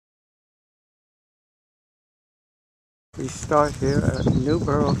We start here at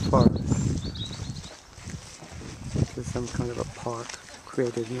Newborough Forest, which is some kind of a park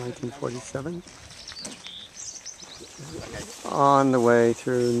created in 1947. On the way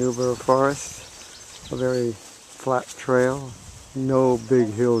through Newborough Forest, a very flat trail, no big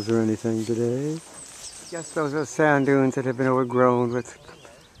hills or anything today. I guess those are sand dunes that have been overgrown with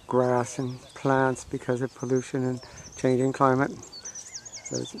grass and plants because of pollution and changing climate.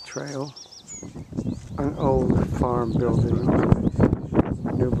 There's a trail. An old farm building,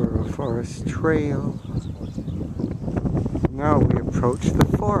 Newborough Forest Trail. Now we approach the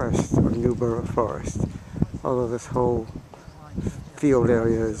forest of Newborough Forest, although this whole field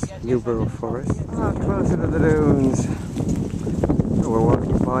area is Newborough Forest. Closer to the dunes. We're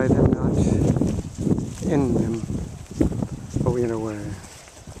walking by them, not in them, but in a way.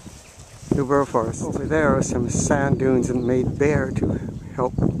 Newborough Forest. Over there are some sand dunes that made bare to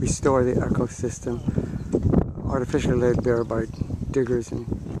help restore the ecosystem, artificially laid bare by diggers and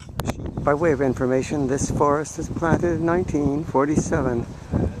sheep. By way of information, this forest was planted in 1947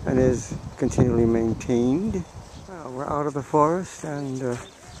 and is continually maintained. Well, we're out of the forest and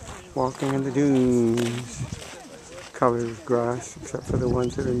walking in the dunes, covered with grass except for the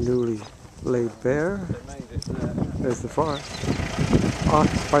ones that are newly laid bare. There's the forest.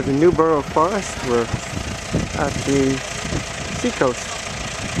 Off by the Newborough Forest, we're at the seacoast.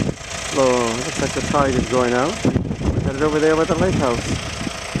 Oh, looks like the tide is going out. We're headed over there by the lighthouse.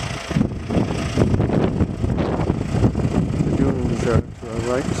 The dunes are to our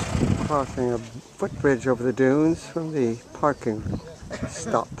right, crossing a footbridge over the dunes from the parking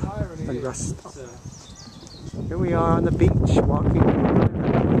stop and rest stop. Here we are on the beach, walking.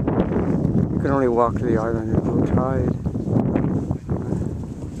 You can only walk to the island at low tide.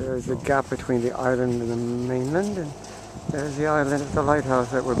 There's a gap between the island and the mainland, and there's the island of the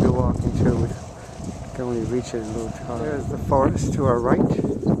lighthouse that we'll be walking to. We can only reach it at low tide. There's the forest to our right.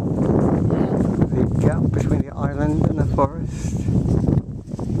 The gap between the island and the forest.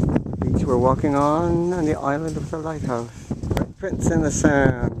 The beach we're walking on, and the island of the lighthouse. Footprints in the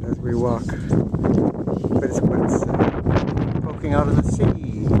sand as we walk. But it's wet sand poking out of the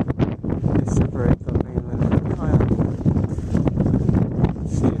sea. They separate the mainland from the island.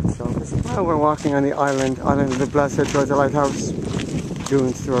 Now we're walking on the island of the Blessed towards the lighthouse.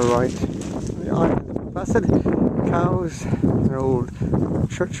 Dunes to our right. The island of the Blessed, cows, an old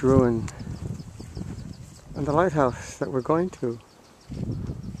church ruin, and the lighthouse that we're going to.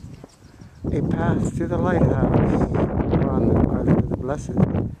 A path to the lighthouse. We're on the island of the Blessed.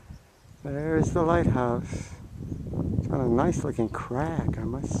 There's the lighthouse. It's on a nice looking crag, I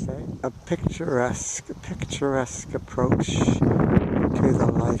must say. A picturesque approach to the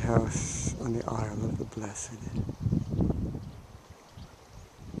lighthouse on the Isle of the Blessed.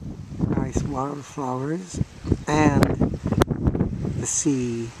 Nice wildflowers and the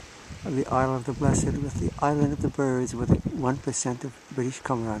sea of the Isle of the Blessed with the Island of the Birds where the 1% of British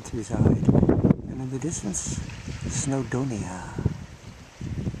cormorants reside. And in the distance, Snowdonia.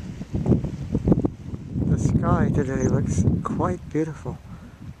 The sky today looks quite beautiful.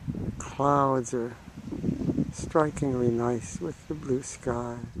 The clouds are strikingly nice with the blue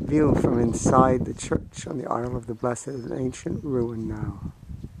sky. View from inside the church on the Isle of the Blessed is an ancient ruin now.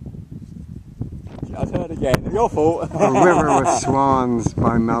 I've heard again, your fault. A river with swans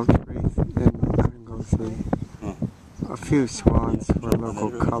by Maltree in Anglesey. A few swans for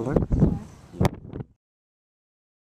local colour.